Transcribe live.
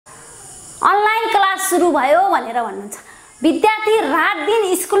सुरु भयो भनेर भन्नुहुन्छ। विद्यार्थी रात दिन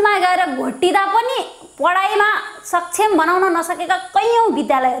स्कुलमा गएर घोटिँदा पनि पढाइमा सक्षम बनाउन नसकेका कैयौं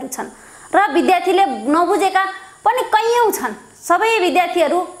विद्यालयहरू छन् र विद्यार्थीले नबुझेका पनि कैयौं छन्। सबै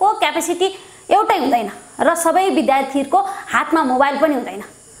विद्यार्थीहरूको क्यापेसिटी एउटै हुँदैन र सबै विद्यार्थीहरूको हातमा मोबाइल पनि हुँदैन।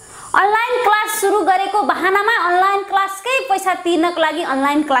 अनलाइन क्लास सुरु गरेको बहानामा अनलाइन क्लासकै पैसा तिर्नको लागि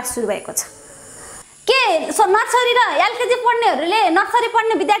अनलाइन क्लास सुरु भएको छ। के नर्सरी र एलकेजी पढ्नेहरूले नर्सरी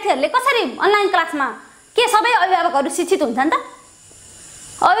पढ्ने विद्यार्थीहरूले कसरी अनलाइन क्लासमा के सबै अभिभावकहरू शिक्षित हुन्छन् त?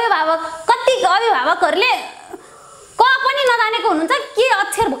 कति अभिभावकहरूले क पनि नजानेको हुनुहुन्छ, के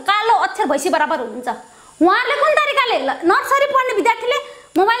अक्षर कालो अक्षर भैँसी बराबर हुनुहुन्छ। उहाँहरूले कुन तरिकाले नर्सरी पढ्ने विद्यार्थीले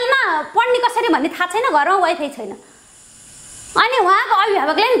मोबाइलमा पढ्ने कसरी भन्ने थाहा छैन, घरमा वाइफाई छैन, अनि उहाँको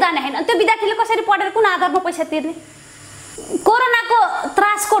अभिभावकले नि जाने छैन, त्यो विद्यार्थीले कसरी पढेर कुन आधारमा पैसा तिर्ने? कोरोनाको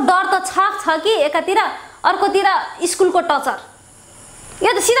त्रासको डर त छ कि एकातिर, अर्कोतिर स्कुलको टर्चर।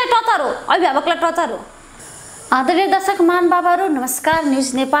 यो त सिधै टर्चर हो, अभिभावकलाई टर्चर हो। आदरणीय दर्शक महानुभावहरू, नमस्कार।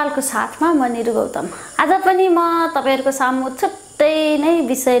 न्युज नेपालको साथमा म निरु गौतम। आज पनि म तपाईहरुको सामु छुट्टै नै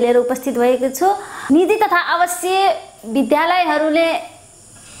विषय लिएर उपस्थित भएको छु। निजी तथा आवासीय विद्यालयहरूले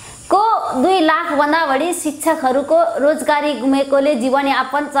को 2 लाख भन्दा बढी शिक्षकहरूको रोजगारी गुमेकोले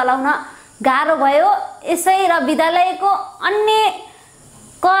जीवनयापन चलाउन गाह्रो भयो। यसै र विद्यालयको अन्य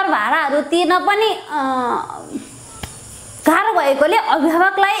कर भाडाहरू तिर्न पनि गाह्रो भएकोले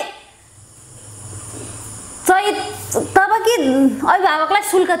अभिभावकलाई अभिभावकलाई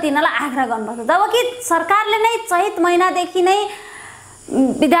शुल्क तिर्नलाई आग्रह गर्नुपर्छ। जबकि सरकारले नै चैत महिनादेखि नै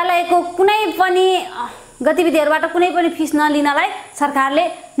विद्यालयको कुनै पनि गतिविधिहरूबाट कुनै पनि फिस नलिनलाई सरकारले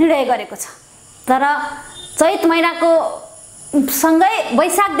निर्णय गरेको छ। तर चैत महिनाको सँगै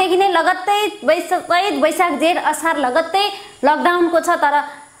वैशाखदेखि नै लगत्तै वैशाख जेठ असार लगत्तै लकडाउनको छ। तर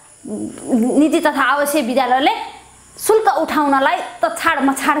निजी तथा आवासीय विद्यालयले शुल्क उठाउनलाई तछाड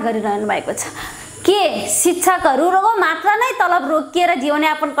मछाड गरिरहनु भएको छ। के शिक्षकहरूको मात्र नै तलब रोकिएर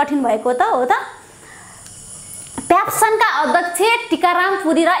जीवनयापन कठिन भएको त हो त? प्याप्सनका अध्यक्ष टिकाराम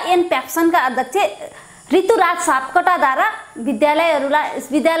पुरी र एन प्याप्सनका अध्यक्ष ऋतुराज सापकोटाद्वारा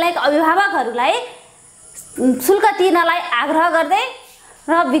विद्यालयका अभिभावकहरूलाई शुल्क तिर्नलाई आग्रह गर्दै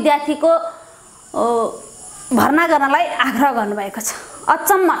र विद्यार्थीको भर्ना गर्नलाई आग्रह गर्नुभएको छ।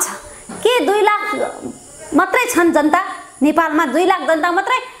 अचम्म छ। के 2 लाख मात्रै छन् जनता नेपालमा? 2 लाख जनता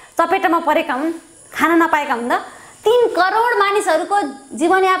मात्रै चपेटामा परेका हुन्, खान नपाएका हुन्। 3 करोड मानिसहरूको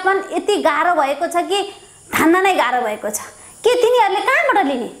जीवनयापन यति गाह्रो भएको छ कि धान्न नै गाह्रो भएको छ। के तिनीहरूले कहाँबाट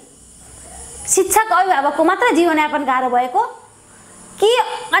लिने? शिक्षक अभिभावकको मात्र जीवनयापन गाह्रो भएको कि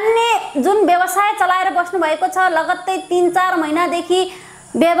अन्य जुन व्यवसाय चलाएर बस्नु भएको छ लगत्तै 3-4 महिनादेखि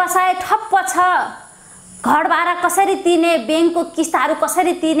व्यवसाय ठप्प छ, घर भाडा कसरी तिर्ने, ब्याङ्कको किस्ताहरू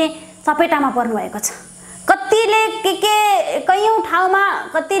कसरी तिर्ने चपेटामा पर्नु भएको छ। कतिले कैयौं ठाउँमा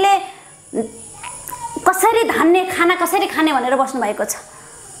कतिले कसरी धान्ने, खाना कसरी खाने भनेर बस्नु भएको छ।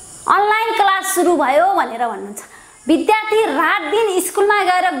 अनलाइन क्लास सुरु भयो भनेर भन्नुहुन्छ। विद्यार्थी रात दिन स्कुलमा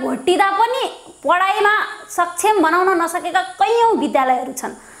गएर घोटिँदा पनि पढाइमा सक्षम बनाउन नसकेका कैयौं विद्यालयहरू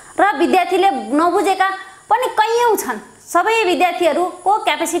छन् र विद्यार्थीले नबुझेका पनि कैयौं छन्। सबै विद्यार्थीहरूको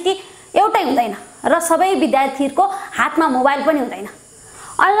क्यापेसिटी एउटै हुँदैन र सबै विद्यार्थीहरूको हातमा मोबाइल पनि हुँदैन।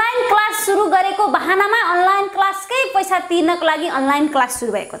 अनलाइन क्लास सुरु गरेको बहानामा अनलाइन क्लासकै पैसा तिर्नको लागि अनलाइन क्लास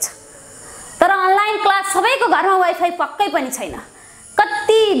सुरु भएको छ। तर अनलाइन क्लास सबैको घरमा वाइफाई पक्कै पनि छैन।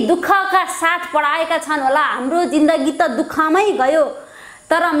 कति दुःखका साथ पढाएका छन् होला। हाम्रो जिन्दगी त दुःखमै गयो,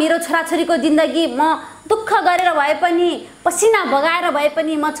 तर मेरो छोराछोरीको जिन्दगी म दुःख गरेर भए पनि, पसिना बगाएर भए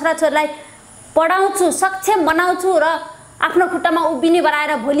पनि म छोराछोरीलाई पढाउँछु, सक्षम बनाउँछु र आफ्नो खुट्टामा उभिने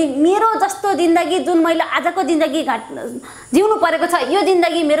बनाएर भोलि मेरो जस्तो जिन्दगी जुन मैले आजको जिन्दगी जिउनु परेको छ यो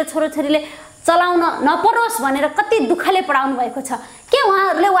जिन्दगी मेरो छोराछोरीले चलाउन नपरोस् भनेर कति दुःखले पढाउनु भएको छ। के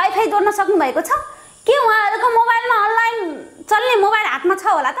उहाँहरूले वाइफाई जोड्न सक्नु भएको छ? के उहाँहरूको मोबाइलमा अनलाइन चल्ने मोबाइल हातमा छ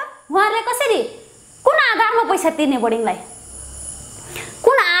होला त? उहाँहरूले कसरी, कुन आधारमा पैसा तिर्ने बोर्डिङलाई?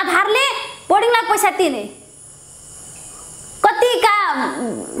 कुन आधारले बोर्डिङलाई पैसा तिर्ने? कतिका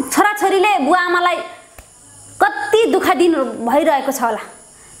छोराछोरीले बुवाआमालाई कति दुःख दिनु भइरहेको छ होला।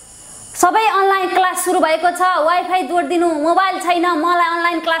 सबै अनलाइन क्लास सुरु भएको छ, वाइफाई जोडिदिनु, मोबाइल छैन, मलाई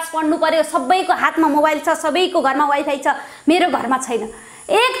अनलाइन क्लास पढ्नु पर्यो, सबैको हातमा मोबाइल छ, सबैको घरमा वाइफाई छ, मेरो घरमा छैन।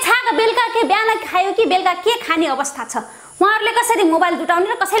 एक छाक बेलुका के बिहान खायो कि बेलुका के खाने अवस्था छ? उहाँहरूले कसरी मोबाइल जुटाउने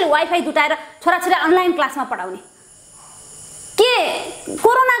र कसैले वाइफाई जुटाएर छोराछोरी अनलाइन क्लासमा पढाउने? के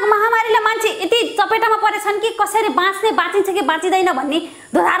कोरोनाको महामारीले मान्छे यति चपेटामा परेछन् कि कसरी बाँचिन्छ कि बाँचिँदैन भन्ने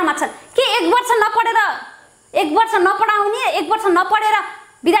दोधारमा छन्। के 1 वर्ष नपढेर, 1 वर्ष नपढाउने, 1 वर्ष नपढेर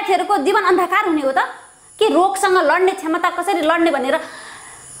विद्यार्थीहरूको जीवन अन्धकार हुने हो त? कि रोगसँग लड्ने क्षमता कसरी लड्ने भनेर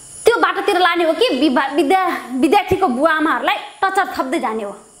त्यो बाटोतिर लाने हो कि विद्यार्थीको बुवा आमाहरूलाई टचर थप्दै जाने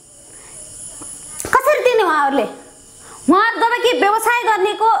हो? कसरी नि उहाँहरुले जब कि व्यवसाय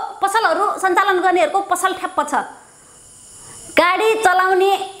गर्नेको पसलहरु सञ्चालन गर्नेहरुको पसल ठ्याप्प छ गाडी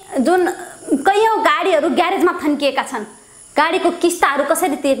चलाउने जुन कयौं गाडीहरु ग्यारेजमा थन्किएका छन् गाडीको किस्ताहरु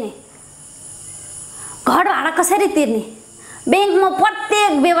कसरी तिर्ने घर भाडा कसरी तिर्ने बैंकमा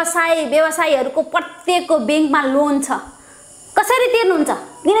प्रत्येक व्यवसायीहरुको प्रत्येकको बैंकमा लोन छ कसरी तिर्नुहुन्छ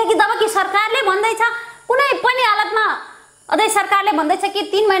किनकि जब कि सरकारले भन्दै छ कुनै पनि हालतमा अझै सरकारले भन्दै छ कि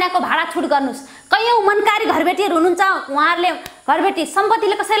 3 महिनाको भाडा छुट गर्नुस् कयौं मनकारी घरबेटीहरु हुनुहुन्छ उहाँहरुले घरबेटी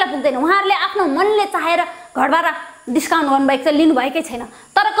सम्पत्तिले कसैलाई पुग्दैन उहाँहरुले आफ्नो मनले चाहेर घरभाडा डिस्काउन्ट गर्नुभएको छ लिनु भएकै छैन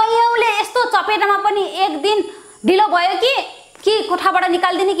तर कयौंले यस्तो चपेटामा पनि एक दिन ढिलो भयो कि कोठाबाट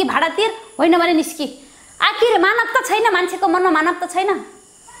निकाल्दिने कि भाडा तिर होइन भने निस्की आखिर मानवता छैन मान्छेको मनमा मानवता छैन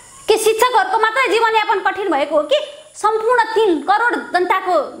कि शिक्षकहरुको मात्रै जीवनयापन कठिन भएको हो कि सम्पूर्ण 3 करोड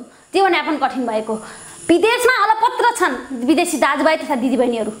जनताको जीवनयापन कठिन भएको विदेशमा अलपत्र छन् विदेशी दाजुभाइ तथा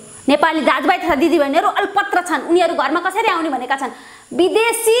दिदीबहिनीहरु नेपाली दाजुभाइ तथा दिदीबहिनीहरु अलपत्र छन् उनीहरु घरमा कसरी आउने भनेका छन्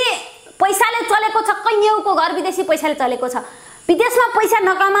विदेशी पैसाले चलेको छ कयौंको घर विदेशी पैसाले चलेको छ विदेशमा पैसा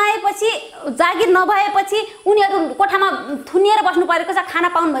नकमाएपछि जागिर नभएपछि उनीहरु कोठामा थुनिएर बस्नु परेको छ खाना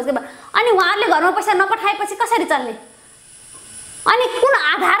पाउनु भएको अनि उहाँहरुले घरमा पैसा नपठाएपछि कसरी चल्ने अनि कुन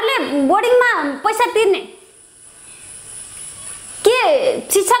आधारले बोर्डिङमा पैसा तिर्ने के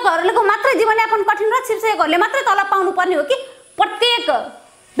शिक्षकहरुको मात्रै जीवनयापन कठिन र शिक्षकहरुले मात्रै तलब पाउनु पर्ने हो कि प्रत्येक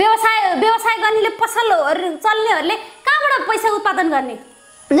व्यवसाय गर्नेले पसलहरु चल्नेहरुले कहाँबाट पैसा उत्पादन गर्ने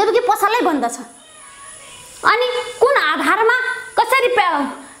जबकि पसलै बन्द छ अनि कुन आधारमा कसरी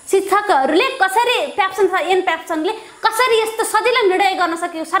शिक्षकहरुले कसरी प्याप्सन एन प्याप्सनले कसरी यस्तो सजिलै निर्णय गर्न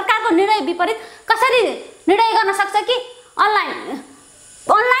सक्यो सरकारको निर्णय विपरीत कसरी निर्णय गर्न सक्छ कि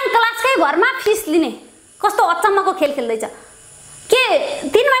अनलाइन क्लासकै भरमा फिस लिने कस्तो अचम्मको खेल खेल्दैछ के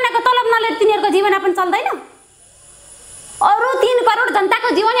 3 महिनाको तलब नलिएर तिनीहरुको जीवनयापन चल्दैन अरु 3 करोड जनताको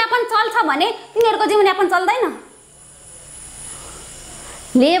जीवनयापन चल्छ भने तिनीहरुको जीवनयापन चल्दैन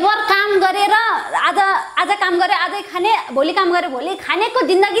लेबर काम गरेर आज काम गरे आजै खाने भोलि काम गरे भोलि खानेको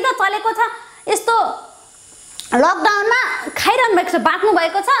जिन्दगी त चलेको छ यस्तो लकडाउनमा खाइरहनु भएको छ बाँच्नु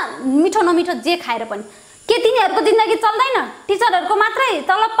भएको छ मिठो नमिठो जे खाएर पनि के तिनीहरुको जिन्दगी चल्दैन टिचरहरुको मात्रै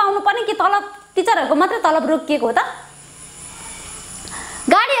तलब पाउनु पर्ने कि तलब टिचरहरुको मात्रै तलब रोकिएको हो त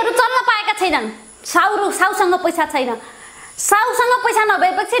गाडीहरु चल्न पाएका छैनन् साउसँग पैसा छैन साउसँग पैसा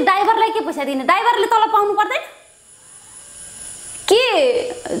नभएपछि ड्राइभरलाई के पैसा दिने ड्राइभरले तलब पाउनु पर्दैन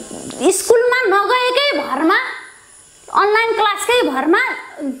के स्कुलमा नगएकै भरमा अनलाइन क्लासकै भरमा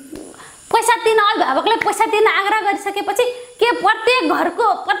पैसा तिर्न अभिभावकले पैसा तिर्न आग्रह गरिसकेपछि के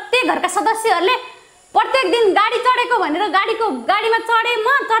प्रत्येक घरका सदस्यहरुले प्रत्येक दिन गाडी चढेको भनेर गाडीमा चढे म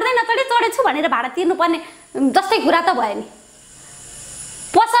चढ्दैन चढेछु भनेर भाडा तिर्नु पर्ने जस्तै कुरा त भयो नि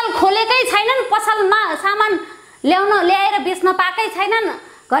पसल खोलेकै छैनन् पसलमा सामान ल्याएर बेच्न पाएकै छैनन्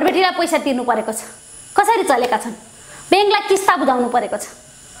घरबेटीलाई पैसा तिर्नु परेको छ कसरी चलेका छन् बैंकलाई किस्ता बुझाउनु परेको छ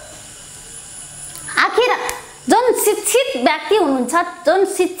आखिर जुन शिक्षित व्यक्ति हुनुहुन्छ जुन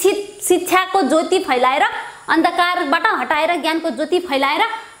शिक्षाको ज्योति फैलाएर अन्धकारबाट हटाएर ज्ञानको ज्योति फैलाएर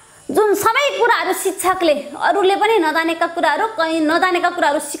जुन सबै कुराहरु शिक्षकले अरूले पनि नजानेका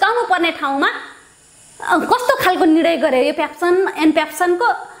कुराहरु सिकाउनु पर्ने ठाउँमा कस्तो खालको निर्णय गरे यो प्याप्सन एन प्याप्सनको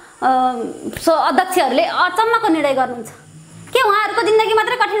अध्यक्षहरूले अचम्मको निर्णय गर्नुहुन्छ के उहाँहरुको जिन्दगी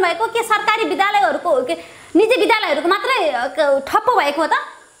मात्रै कठिन भएको के सरकारी विद्यालयहरुको के निजी विद्यालयहरुको मात्रै ठप्प भएको हो त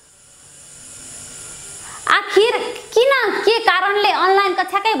आखिर किन के कारणले अनलाइन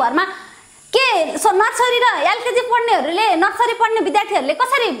कक्षाकै भरमा के नर्सरी र एलकेजी पढ्नेहरुले नर्सरी पढ्ने विद्यार्थीहरुले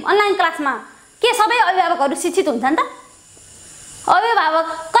कसरी अनलाइन क्लासमा के सबै अभिभावकहरु शिक्षित हुन्छन् त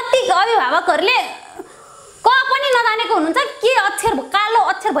कति अभिभावकहरुले क पनि नजानेको हुनुहुन्छ के अक्षर कालो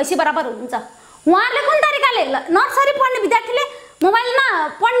अक्षर भैसी बराबर हुनुहुन्छ उहाँहरुले कुन तरिकाले नर्सरी पढ्ने विद्यार्थीले मोबाइलमा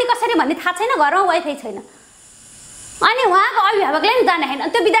पढ्ने कसरी भन्ने थाहा छैन घरमा वाइफाई छैन अनि उहाँको अभिभावकले नि जाने हैन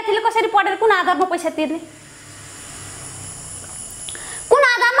त्यो विद्यार्थीले कसरी पढेर कुन आधारमा पैसा तिर्ने कुन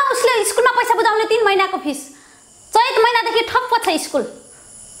आधारमा उसले स्कुलमा पैसा बुझाउने 3 महिनाको फिस चैत महिनादेखि ठप्प छ स्कुल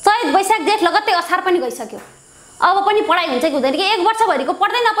चैत वैशाख जेठ लगत्तै असार पनि गइसक्यो अब पनि पढाइ हुन्छ कि हुँदैन कि 1 वर्ष भरिको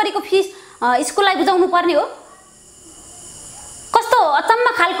पढ्दै नपरेको फिस स्कुललाई बुझाउनु पर्ने हो कस्तो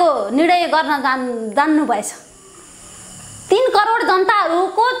अचम्म खालको निर्णय गर्न जान्नु भएछ 3 करोड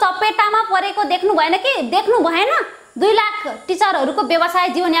जनताहरुको चपेटामा परेको देख्नु भएन कि देख्नु भएन 2 लाख टिचरहरुको व्यवसाय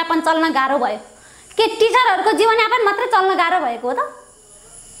जीवनयापन चल्न गाह्रो भयो के टिचरहरुको जीवनयापन मात्र चल्न गाह्रो भएको हो त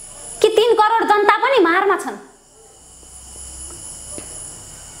कि 3 करोड जनता पनि मारमा छन्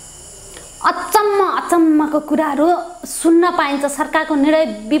अचम्मको कुराहरु सुन्न पाइन्छ सरकारको निर्णय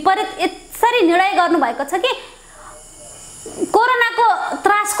विपरीत यसरी निर्णय गर्नु भएको छ कि कोरोनाको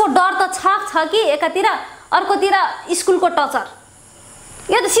त्रासको डर त छ कि एकातिर अर्कोतिर स्कुलको टर्चर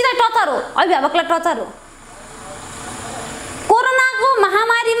यो त सिधै टर्चर हो अभिभावकलाई टर्चर हो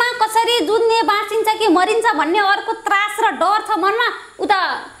महामारीमा कसरी जुझ्ने, बाँचिन्छ कि मरिन्छ भन्ने अर्को त्रास र डर छ मनमा। उता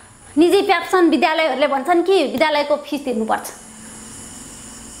निजी प्याप्सन विद्यालयहरूले भन्छन् कि विद्यालयको फिस तिर्नुपर्छ।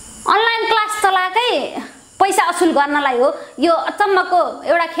 अनलाइन क्लास चलाएकै पैसा असुल गर्नलाई हो। यो अचम्मको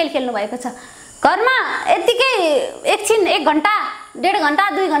एउटा खेल खेल्नु भएको छ। घरमा यतिकै एकछिन 1 घण्टा 1.5 घण्टा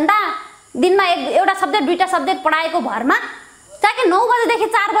 2 घण्टा दिनमा एउटा सब्जेक्ट दुईटा सब्जेक्ट पढाएको भरमा ताकि 9 बजेदेखि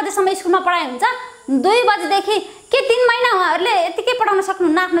 4 बजेसम्म स्कुलमा पढाइ हुन्छ। 2 बजेदेखि के 3 महिना उहाँहरूले यतिकै पढाउन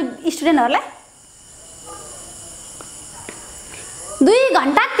सक्नुहुन्न आफ्नो स्टुडेन्टहरूलाई? 2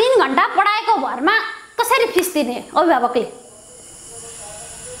 घण्टा 3 घण्टा पढाएको भरमा कसरी फिस दिने अभिभावकले?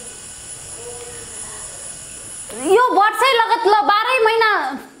 यो वर्षै लगत 12 महिना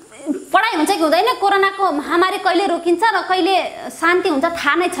पढाइ हुन्छ कि हुँदैन? कोरोनाको महामारी कहिले रोकिन्छ र कहिले शान्ति हुन्छ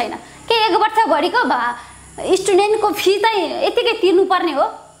थाहा नै छैन। के 1 वर्षभरिको स्टुडेन्टको फी चाहिँ यतिकै तिर्नुपर्ने हो?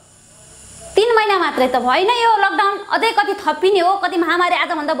 3 महिना मात्रै त भएन। यो लकडाउन अझै कति थपिने हो। कति महामारी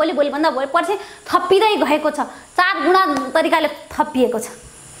आजभन्दा भोलि, भोलिभन्दा भोलि पर्सि थपिँदै गएको छ। 4 गुणा तरिकाले थपिएको छ।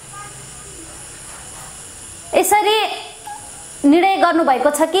 यसरी निर्णय गर्नुभएको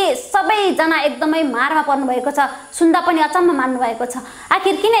छ कि सबैजना एकदमै मारमा पर्नुभएको छ। सुन्दा पनि अचम्म मान्नुभएको छ।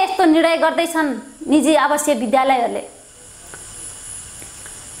 आखिर किन यस्तो निर्णय गर्दैछन् निजी आवासीय विद्यालयहरूले?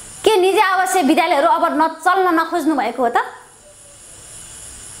 के निजी आवासीय विद्यालयहरू अब चल्न नखोज्नु भएको हो त?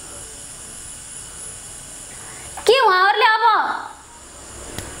 के उहाँहरूले अब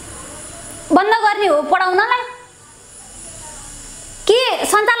बन्द गर्ने हो पढाउनलाई? के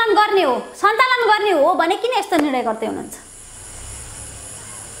सञ्चालन गर्ने हो? सञ्चालन गर्ने हो भने किन यस्तो निर्णय गर्दै हुनुहुन्छ?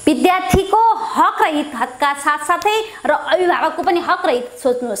 विद्यार्थीको हक र हितका साथसाथै र अभिभावकको पनि हक र हित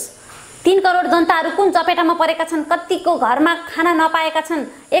सोच्नुहोस्। 3 करोड जनताहरू कुन चपेटामा परेका छन्? कतिको घरमा खाना नपाएका छन्?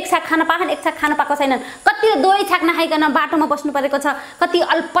 1 छाक खान पाएन, 1 छाक खान पाएको छैनन्। कति 2 छाक नखाइकन बाटोमा बस्नु परेको छ। कति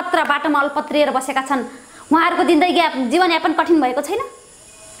अल्पत्र बाटोमा अल्पत्रिएर बसेका छन्। उहाँहरूको जीवनयापन कठिन भएको छैन?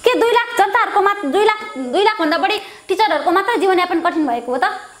 के 2 लाख जनताहरूको मात्र 2 लाख भन्दा बढी टिचरहरूको मात्र जीवनयापन कठिन भएको हो त?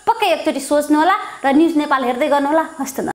 पक्कै एकचोटि सोच्नु होला र न्युज नेपाल हेर्दै गर्नु होला। हस्त।